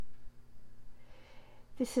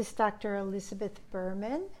This is Dr. Elizabeth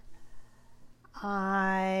Berman.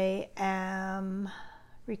 I am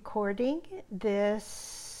recording this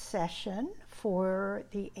session for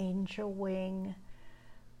the Angel Wing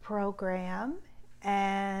program,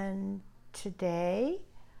 and today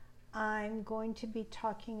I'm going to be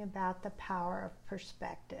talking about the power of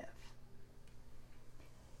perspective.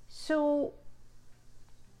 So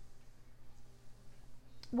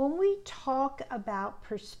when we talk about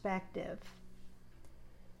perspective,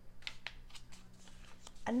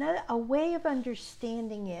 a way of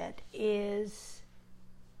understanding it is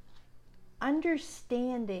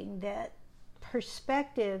understanding that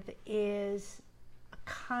perspective is a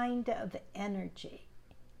kind of energy.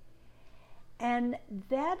 And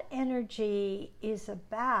that energy is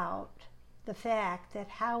about the fact that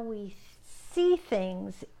how we see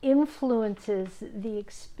things influences the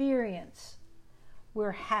experience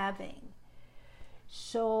we're having.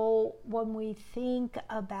 So when we think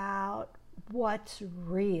about what's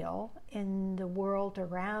real in the world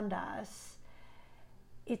around us,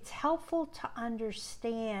 it's helpful to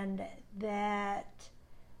understand that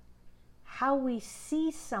how we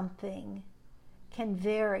see something can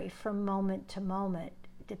vary from moment to moment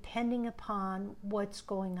depending upon what's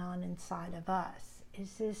going on inside of us.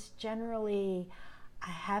 Is this generally a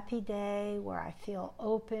happy day where I feel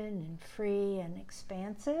open and free and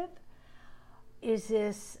expansive? Is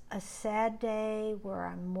this a sad day where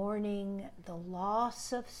I'm mourning the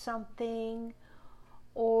loss of something?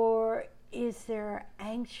 Or is there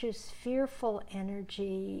anxious, fearful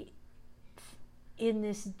energy in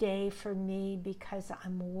this day for me because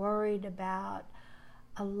I'm worried about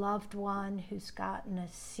a loved one who's gotten a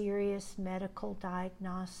serious medical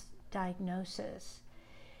diagnosis?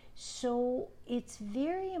 So it's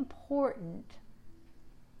very important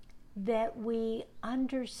that we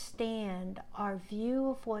understand our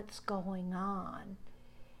view of what's going on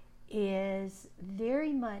is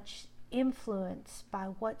very much influenced by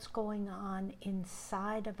what's going on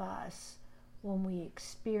inside of us when we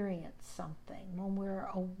experience something, when we're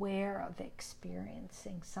aware of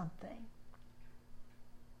experiencing something.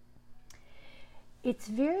 It's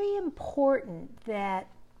very important that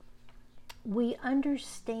we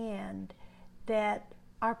understand that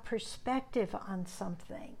our perspective on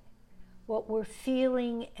something, what we're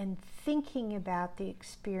feeling and thinking about the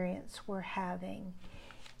experience we're having,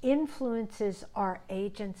 influences our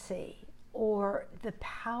agency or the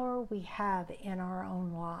power we have in our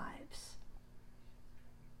own lives.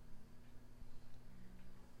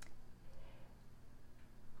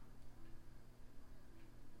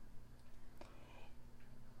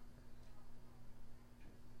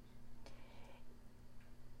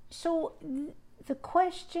 So the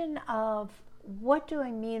question of what do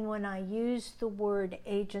I mean when I use the word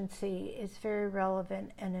agency is very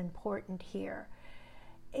relevant and important here.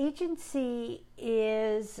 Agency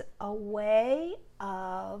is a way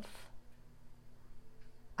of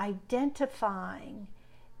identifying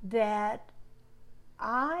that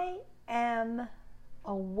I am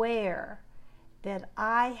aware that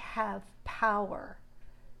I have power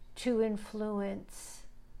to influence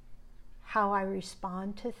how I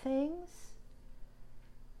respond to things,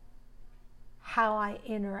 how I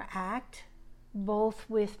interact both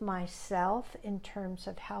with myself in terms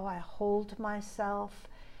of how I hold myself,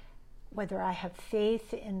 whether I have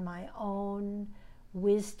faith in my own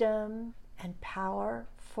wisdom and power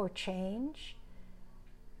for change,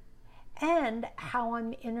 and how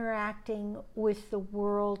I'm interacting with the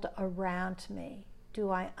world around me.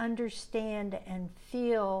 Do I understand and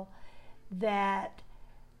feel that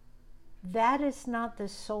that is not the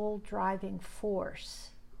sole driving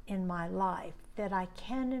force in my life, that I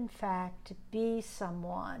can in fact be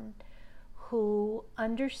someone who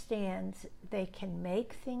understands they can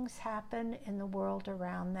make things happen in the world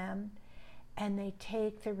around them, and they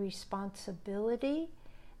take the responsibility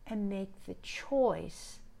and make the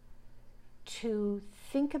choice to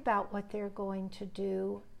think about what they're going to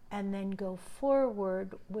do and then go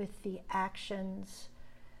forward with the actions,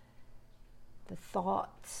 the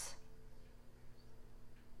thoughts,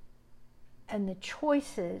 and the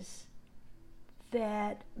choices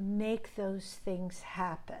that make those things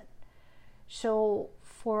happen. So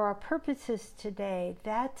for our purposes today,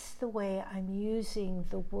 that's the way I'm using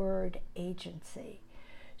the word agency.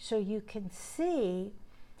 So you can see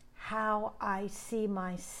how I see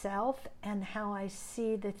myself and how I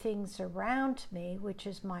see the things around me, which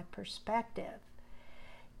is my perspective,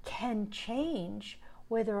 can change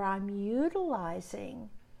whether I'm utilizing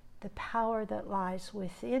the power that lies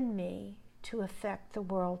within me to affect the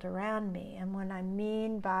world around me. And what I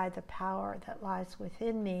mean by the power that lies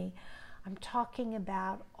within me, I'm talking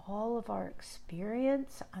about all of our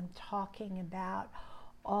experience. I'm talking about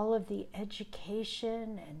all of the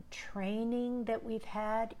education and training that we've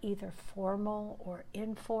had, either formal or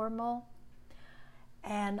informal.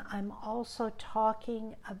 And I'm also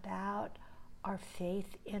talking about our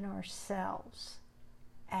faith in ourselves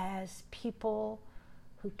as people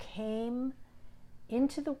who came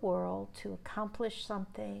into the world to accomplish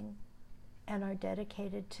something and are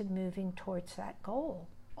dedicated to moving towards that goal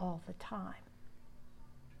all the time.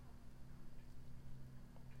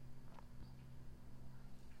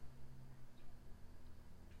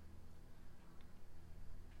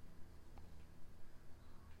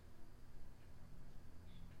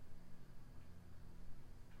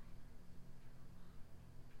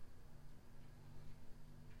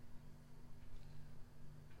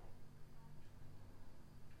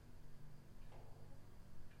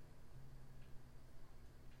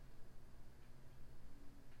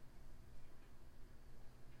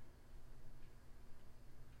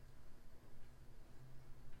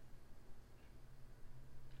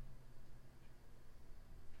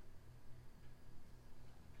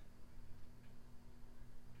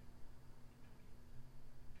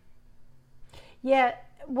 Yeah,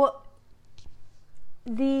 well,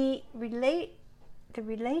 the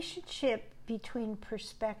relationship between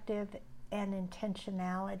perspective and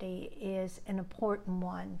intentionality is an important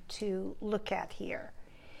one to look at here.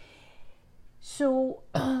 So,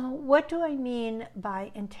 what do I mean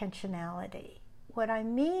by intentionality? What I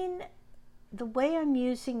mean, the way I'm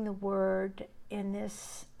using the word in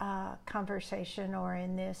this conversation or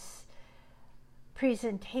in this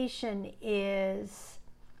presentation is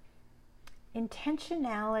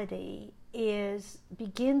intentionality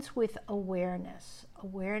begins with awareness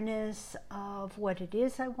of what it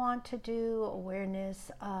is I want to do,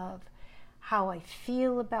 awareness of how I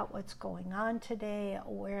feel about what's going on today,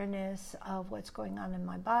 awareness of what's going on in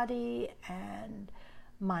my body and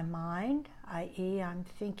my mind, i.e.,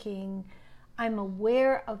 I'm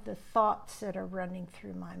aware of the thoughts that are running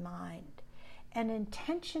through my mind. And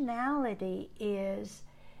intentionality is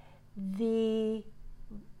the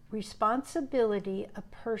responsibility a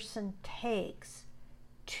person takes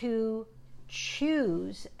to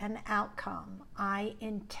choose an outcome. I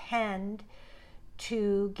intend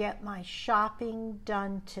to get my shopping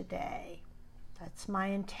done today. That's my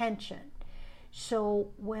intention. So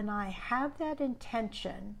when I have that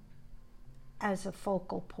intention as a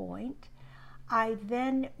focal point, I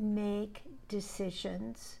then make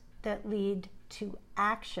decisions that lead to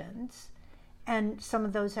actions. And some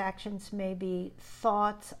of those actions may be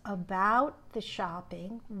thoughts about the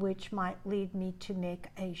shopping, which might lead me to make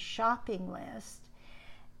a shopping list.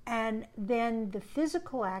 And then the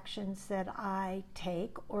physical actions that I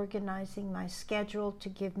take, organizing my schedule to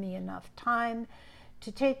give me enough time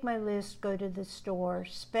to take my list, go to the store,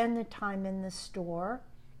 spend the time in the store,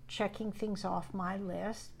 checking things off my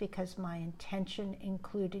list because my intention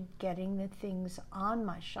included getting the things on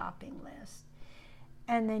my shopping list.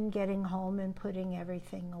 And then getting home and putting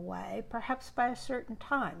everything away, perhaps by a certain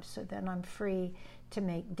time, so then I'm free to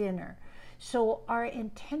make dinner. So our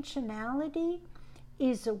intentionality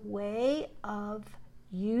is a way of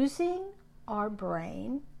using our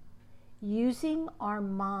brain, using our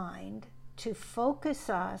mind to focus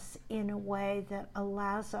us in a way that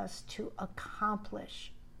allows us to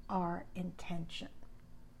accomplish our intention.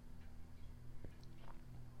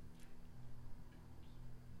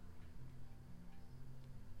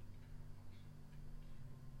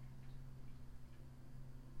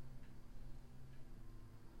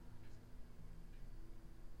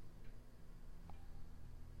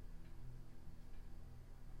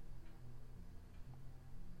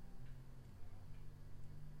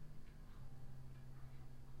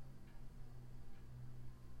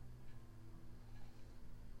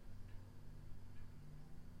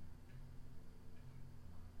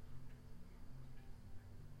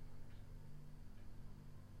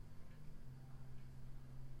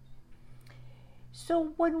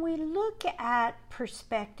 So when we look at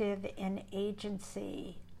perspective and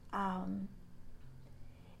agency,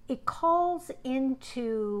 it calls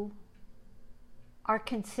into our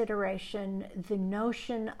consideration the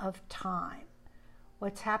notion of time.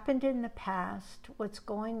 What's happened in the past, what's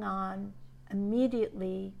going on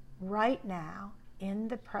immediately right now in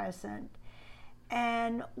the present,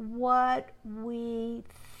 and what we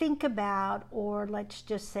think about, or let's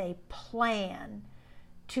just say plan,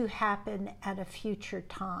 to happen at a future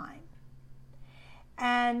time.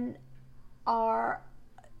 And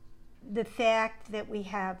the fact that we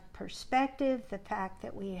have perspective, the fact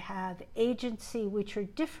that we have agency, which are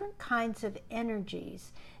different kinds of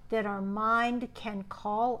energies that our mind can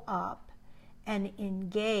call up and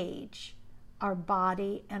engage our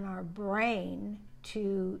body and our brain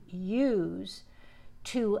to use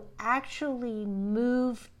to actually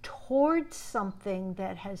move towards something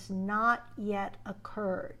that has not yet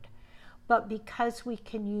occurred. But because we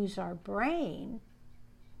can use our brain,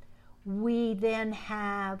 we then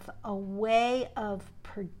have a way of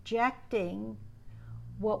projecting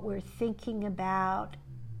what we're thinking about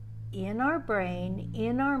in our brain,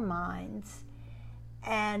 in our minds,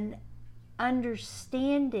 and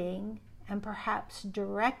understanding and perhaps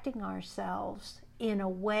directing ourselves in a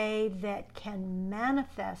way that can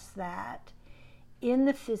manifest that in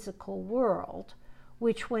the physical world,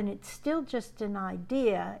 which, when it's still just an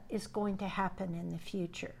idea, is going to happen in the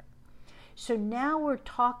future. So now we're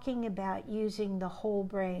talking about using the whole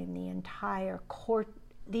brain, the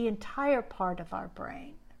entire part of our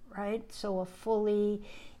brain, right? So a fully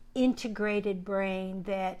integrated brain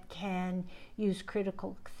that can use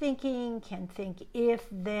critical thinking, can think if,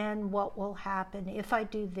 then, what will happen? If I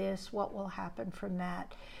do this, what will happen from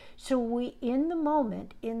that? So we, in the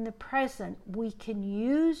moment, in the present, we can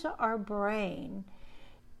use our brain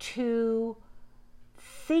to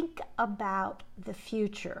think about the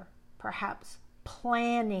future, perhaps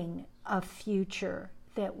planning a future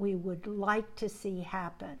that we would like to see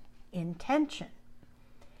happen, intention.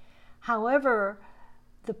 However,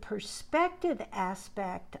 the perspective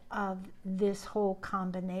aspect of this whole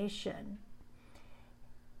combination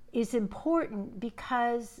is important,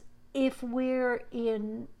 because if we're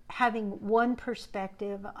in having one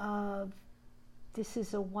perspective of, this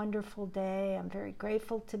is a wonderful day, I'm very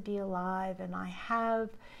grateful to be alive, and I have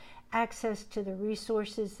access to the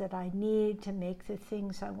resources that I need to make the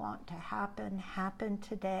things I want to happen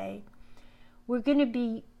today, we're going to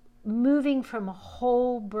be moving from a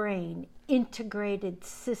whole brain, integrated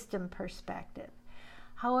system perspective.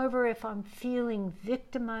 However, if I'm feeling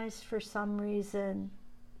victimized for some reason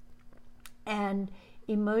and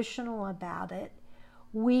emotional about it,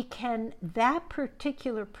 that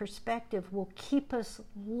particular perspective will keep us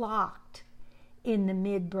locked in the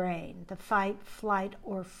midbrain, the fight, flight,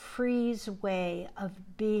 or freeze way of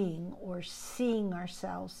being or seeing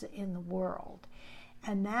ourselves in the world.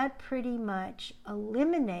 And that pretty much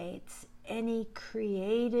eliminates any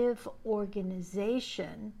creative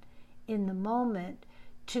organization in the moment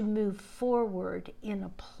to move forward in a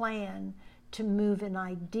plan, to move an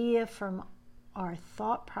idea from our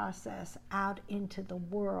thought process out into the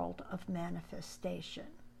world of manifestation.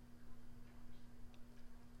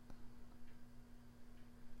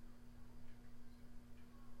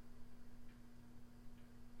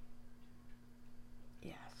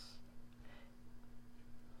 Yes.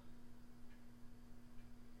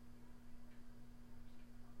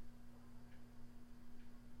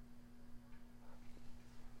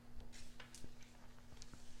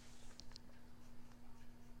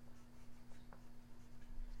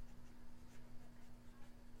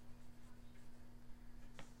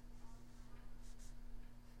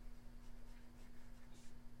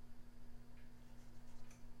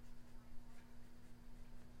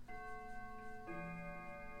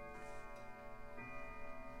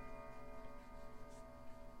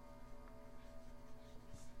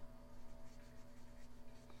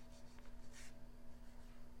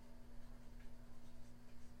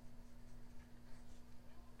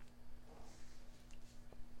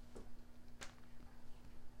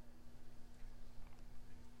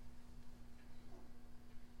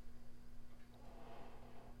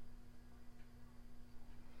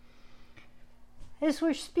 As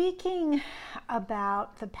we're speaking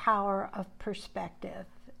about the power of perspective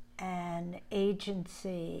and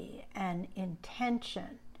agency and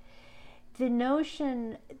intention, the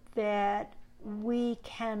notion that we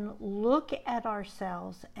can look at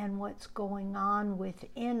ourselves and what's going on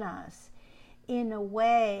within us in a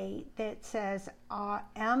way that says,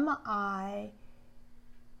 am I,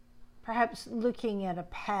 perhaps looking at a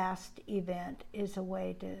past event is a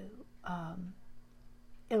way to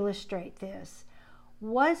illustrate this.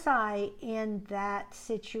 Was I in that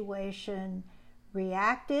situation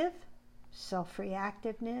reactive,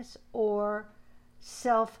 self-reactiveness, or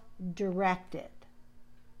self-directed?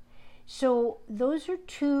 So those are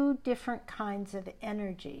two different kinds of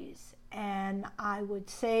energies. And I would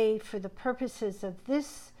say, for the purposes of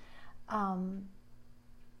this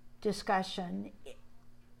discussion,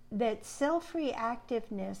 that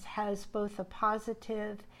self-reactiveness has both a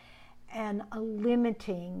positive and a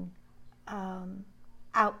limiting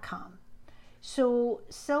outcome. So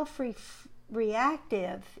self-reactive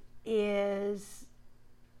is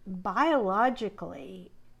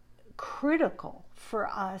biologically critical for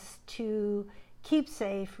us to keep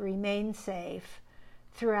safe, remain safe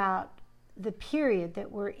throughout the period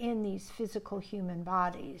that we're in these physical human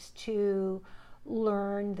bodies to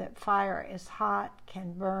learn that fire is hot,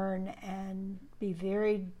 can burn, and be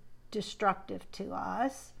very destructive to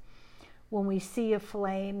us. When we see a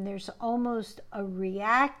flame, there's almost a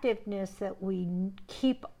reactiveness that we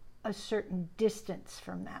keep a certain distance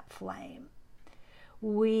from that flame.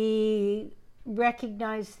 We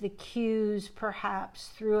recognize the cues, perhaps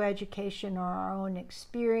through education or our own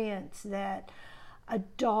experience, that a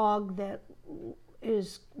dog that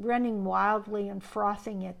is running wildly and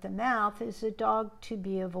frothing at the mouth is a dog to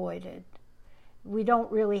be avoided. We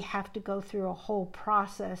don't really have to go through a whole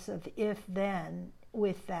process of if-then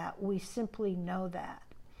with that. We simply know that.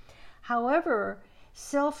 However,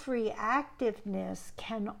 self-reactiveness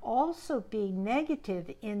can also be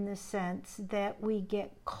negative in the sense that we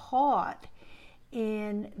get caught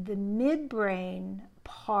in the midbrain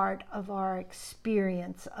part of our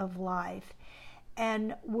experience of life,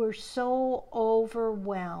 and we're so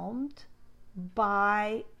overwhelmed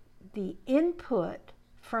by the input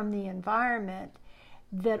from the environment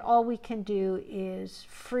that all we can do is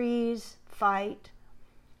freeze, fight,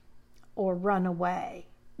 or run away,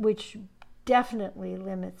 which definitely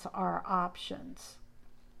limits our options.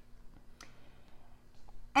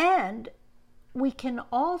 And we can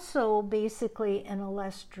also basically, in a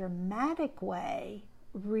less dramatic way,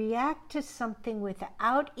 react to something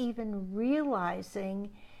without even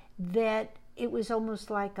realizing that it was almost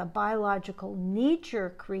like a biological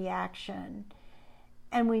knee-jerk reaction,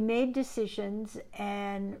 and we made decisions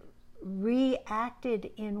and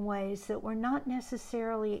reacted in ways that were not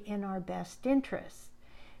necessarily in our best interests,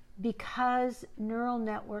 because neural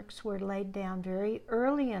networks were laid down very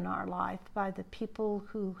early in our life by the people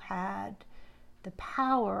who had the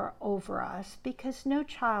power over us, because no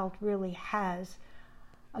child really has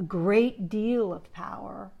a great deal of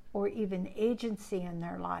power or even agency in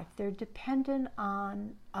their life. They're dependent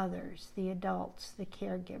on others, the adults, the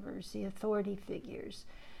caregivers, the authority figures,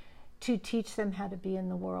 to teach them how to be in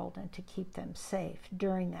the world and to keep them safe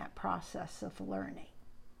during that process of learning.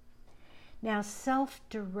 Now,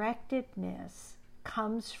 self-directedness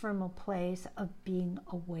comes from a place of being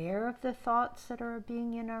aware of the thoughts that are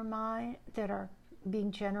being in our mind, that are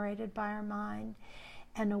being generated by our mind,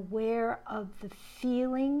 and aware of the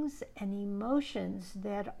feelings and emotions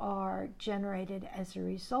that are generated as a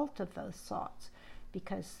result of those thoughts,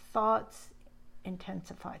 because thoughts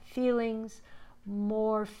intensify feelings,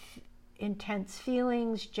 more intense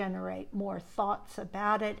feelings generate more thoughts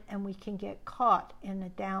about it, and we can get caught in a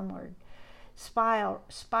downward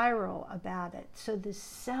spiral about it. So the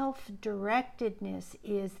self-directedness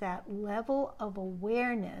is that level of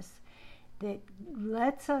awareness that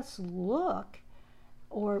lets us look,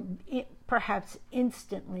 or perhaps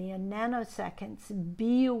instantly, in nanoseconds,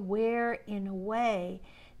 be aware in a way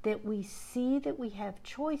that we see that we have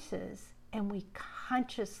choices, and we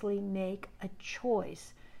consciously make a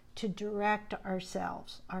choice to direct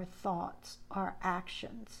ourselves, our thoughts, our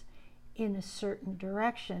actions in a certain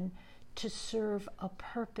direction to serve a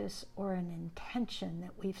purpose or an intention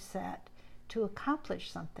that we've set to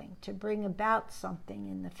accomplish something, to bring about something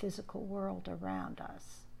in the physical world around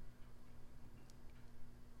us.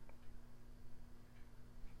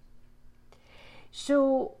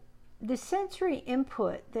 So the sensory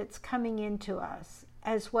input that's coming into us,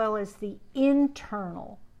 as well as the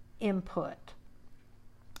internal input,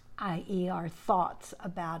 i.e. our thoughts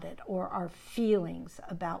about it or our feelings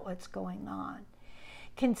about what's going on,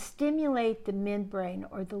 can stimulate the midbrain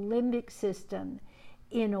or the limbic system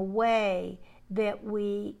in a way that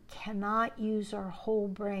we cannot use our whole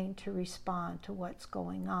brain to respond to what's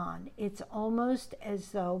going on. It's almost as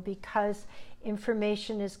though, because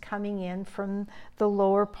information is coming in from the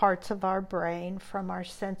lower parts of our brain, from our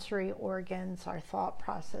sensory organs, our thought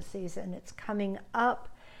processes, and it's coming up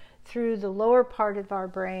through the lower part of our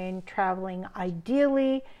brain, traveling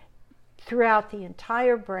ideally throughout the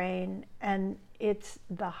entire brain, and it's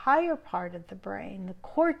the higher part of the brain, the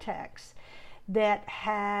cortex, that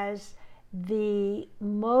has the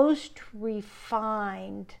most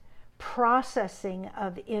refined processing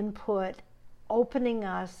of input, opening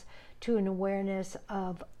us to an awareness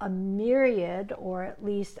of a myriad, or at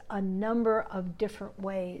least a number of different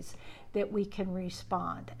ways that we can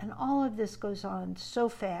respond. And all of this goes on so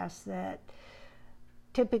fast that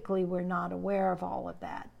typically we're not aware of all of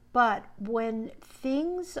that. But when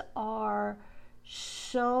things are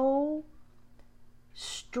so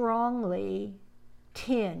strongly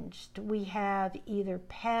tinged, we have either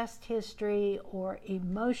past history or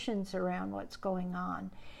emotions around what's going on,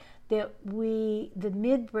 that the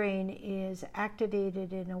midbrain is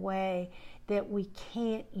activated in a way that we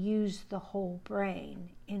can't use the whole brain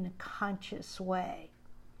in a conscious way.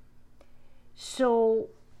 So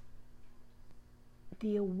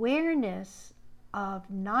the awareness of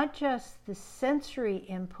not just the sensory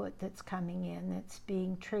input that's coming in, that's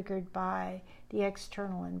being triggered by the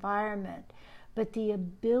external environment, but the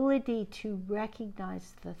ability to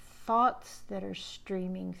recognize the thoughts that are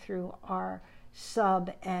streaming through our sub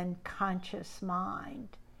and conscious mind,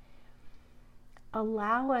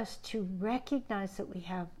 allow us to recognize that we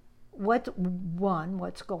have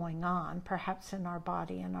what's going on, perhaps in our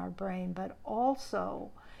body and our brain, but also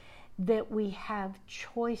that we have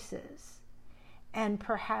choices. And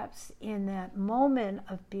perhaps in that moment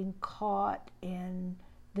of being caught in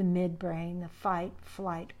the midbrain, the fight,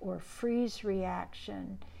 flight, or freeze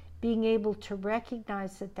reaction, being able to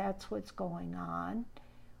recognize that that's what's going on,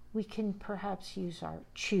 we can perhaps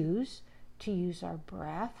choose to use our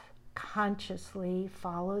breath, consciously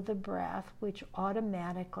follow the breath, which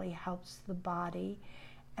automatically helps the body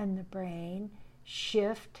and the brain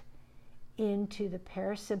shift into the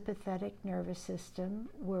parasympathetic nervous system,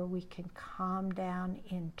 where we can calm down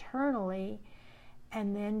internally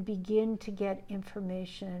and then begin to get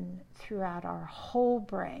information throughout our whole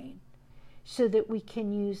brain, so that we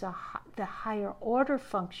can use the higher order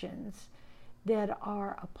functions that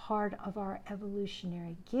are a part of our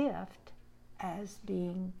evolutionary gift as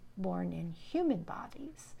being born in human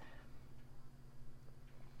bodies.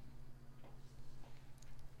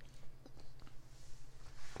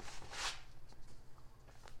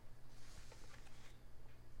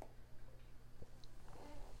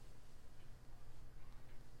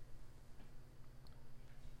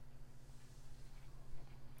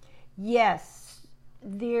 Yes,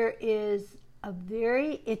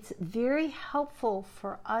 it's very helpful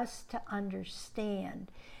for us to understand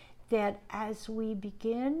that as we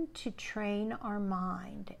begin to train our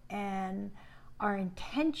mind, and our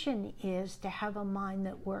intention is to have a mind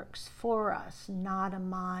that works for us, not a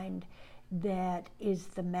mind that is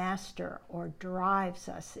the master or drives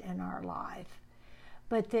us in our life,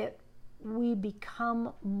 but that we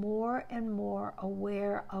become more and more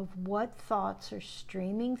aware of what thoughts are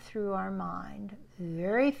streaming through our mind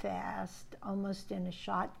very fast, almost in a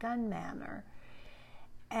shotgun manner,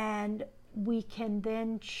 and we can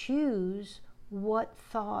then choose what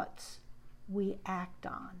thoughts we act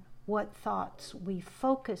on, what thoughts we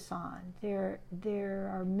focus on. There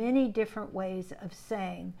are many different ways of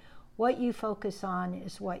saying what you focus on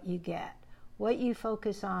is what you get. What you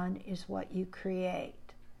focus on is what you create.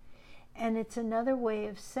 And it's another way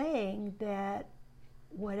of saying that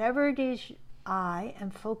whatever it is I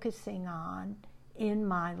am focusing on in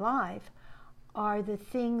my life are the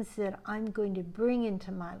things that I'm going to bring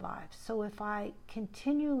into my life. So if I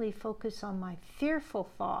continually focus on my fearful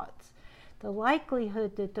thoughts, the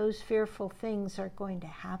likelihood that those fearful things are going to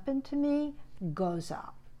happen to me goes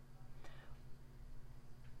up.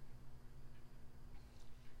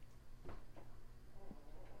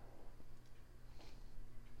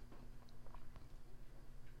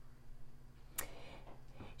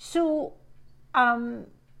 So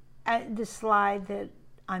the slide that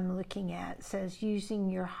I'm looking at says using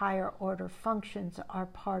your higher order functions are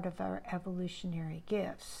part of our evolutionary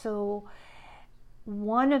gifts. So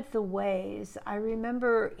one of the ways, I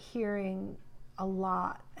remember hearing a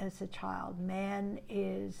lot as a child, man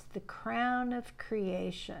is the crown of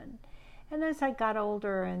creation. And as I got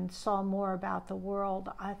older and saw more about the world,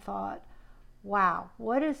 I thought, wow,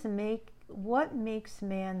 what makes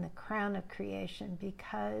man the crown of creation?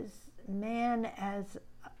 Because man as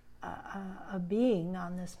a being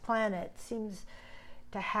on this planet seems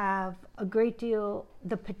to have a great deal,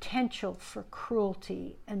 the potential for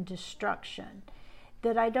cruelty and destruction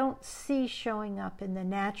that I don't see showing up in the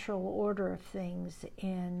natural order of things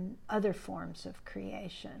in other forms of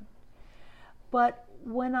creation. But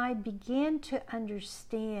when I began to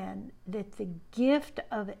understand that the gift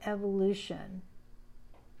of evolution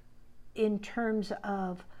in terms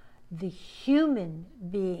of the human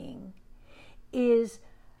being is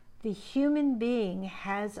the human being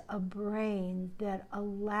has a brain that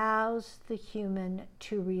allows the human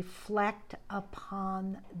to reflect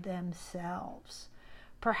upon themselves.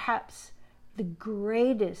 Perhaps the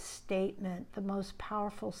greatest statement, the most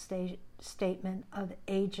powerful statement of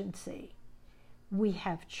agency. We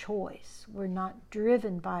have choice. We're not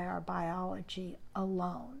driven by our biology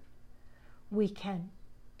alone. We can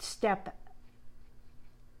step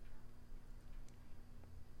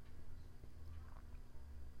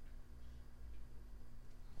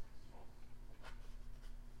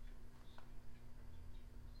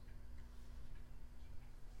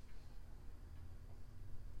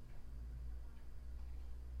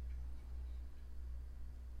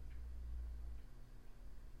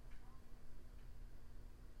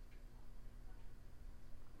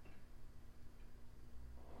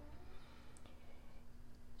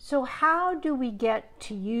So how do we get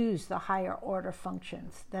to use the higher order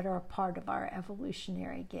functions that are a part of our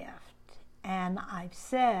evolutionary gift? And I've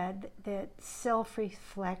said that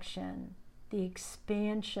self-reflection, the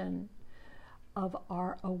expansion of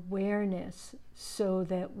our awareness so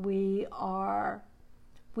that we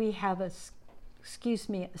have a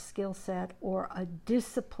skill set or a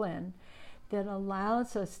discipline that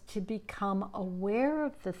allows us to become aware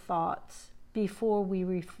of the thoughts before we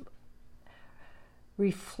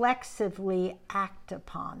reflexively act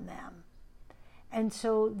upon them. And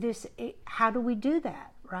so how do we do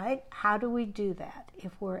that, right? How do we do that?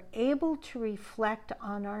 If we're able to reflect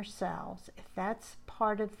on ourselves, if that's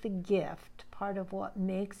part of the gift, part of what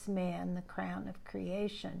makes man the crown of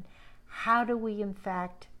creation, how do we in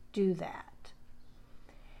fact do that?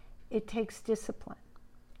 It takes discipline.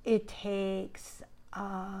 It takes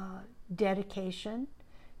dedication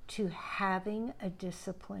to having a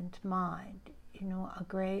disciplined mind. You know, a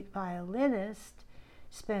great violinist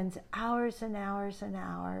spends hours and hours and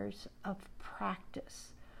hours of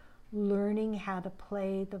practice learning how to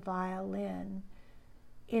play the violin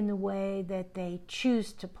in the way that they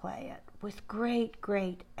choose to play it, with great,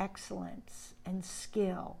 great excellence and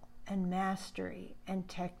skill and mastery and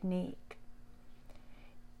technique.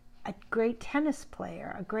 A great tennis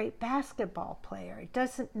player, a great basketball player, it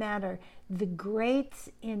doesn't matter. The greats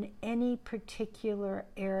in any particular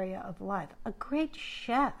area of life. A great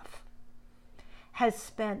chef has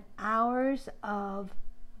spent hours of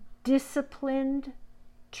disciplined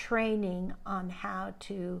training on how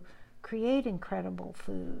to create incredible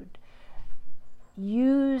food.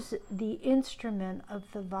 Use the instrument of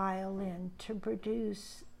the violin to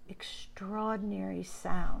produce extraordinary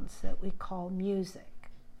sounds that we call music.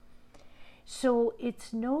 So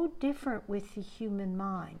it's no different with the human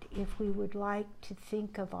mind. If we would like to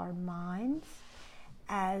think of our minds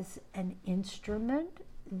as an instrument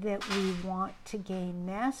that we want to gain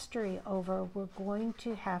mastery over, we're going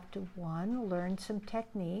to have to, one, learn some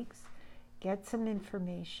techniques, get some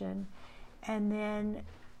information, and then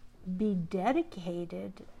be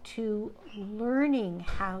dedicated to learning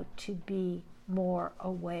how to be more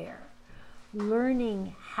aware,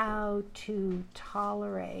 learning how to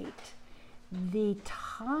tolerate the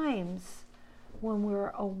times when we're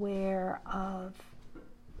aware of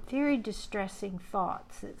very distressing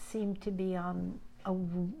thoughts that seem to be on a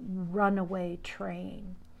runaway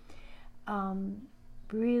train,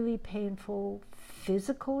 really painful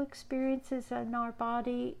physical experiences in our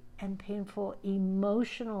body and painful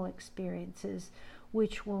emotional experiences,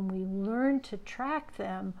 which when we learn to track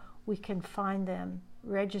them, we can find them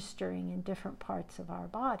registering in different parts of our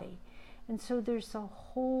body. And so there's a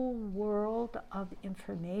whole world of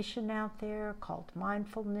information out there called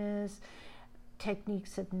mindfulness,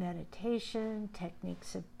 techniques of meditation,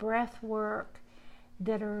 techniques of breath work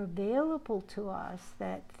that are available to us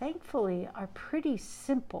that thankfully are pretty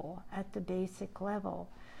simple at the basic level,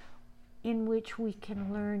 in which we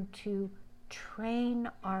can learn to train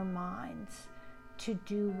our minds to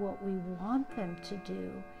do what we want them to do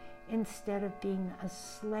instead of being a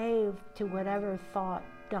slave to whatever thought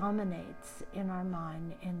dominates in our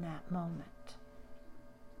mind in that moment.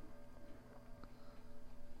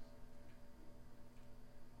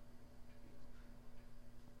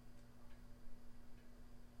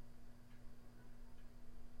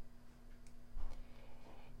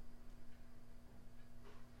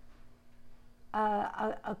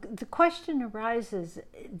 The question arises,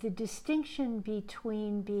 the distinction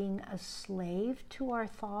between being a slave to our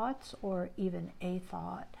thoughts or even a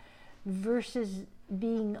thought versus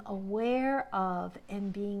being aware of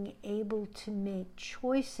and being able to make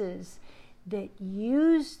choices that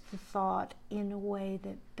use the thought in a way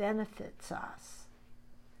that benefits us.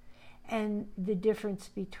 And the difference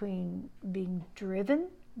between being driven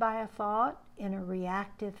by a thought in a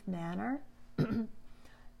reactive manner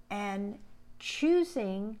and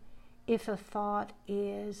choosing if a thought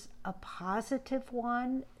is a positive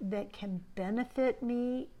one that can benefit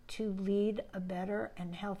me to lead a better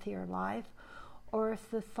and healthier life, or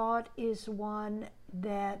if the thought is one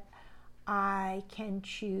that I can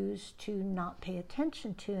choose to not pay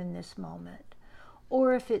attention to in this moment,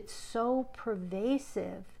 or if it's so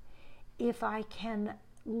pervasive, if I can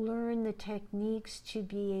learn the techniques to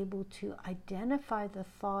be able to identify the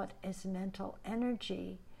thought as mental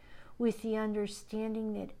energy with the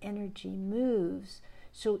understanding that energy moves.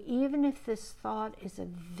 So even if this thought is a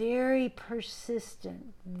very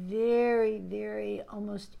persistent, very, very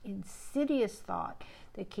almost insidious thought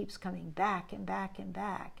that keeps coming back and back and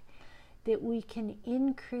back, that we can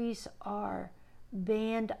increase our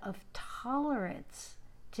band of tolerance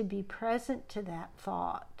to be present to that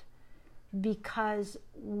thought because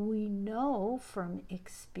we know from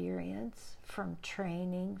experience, from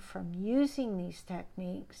training, from using these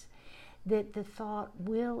techniques, that the thought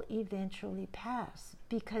will eventually pass,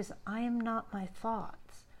 because I am not my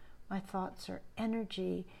thoughts. My thoughts are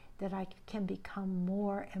energy that I can become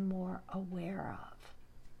more and more aware of.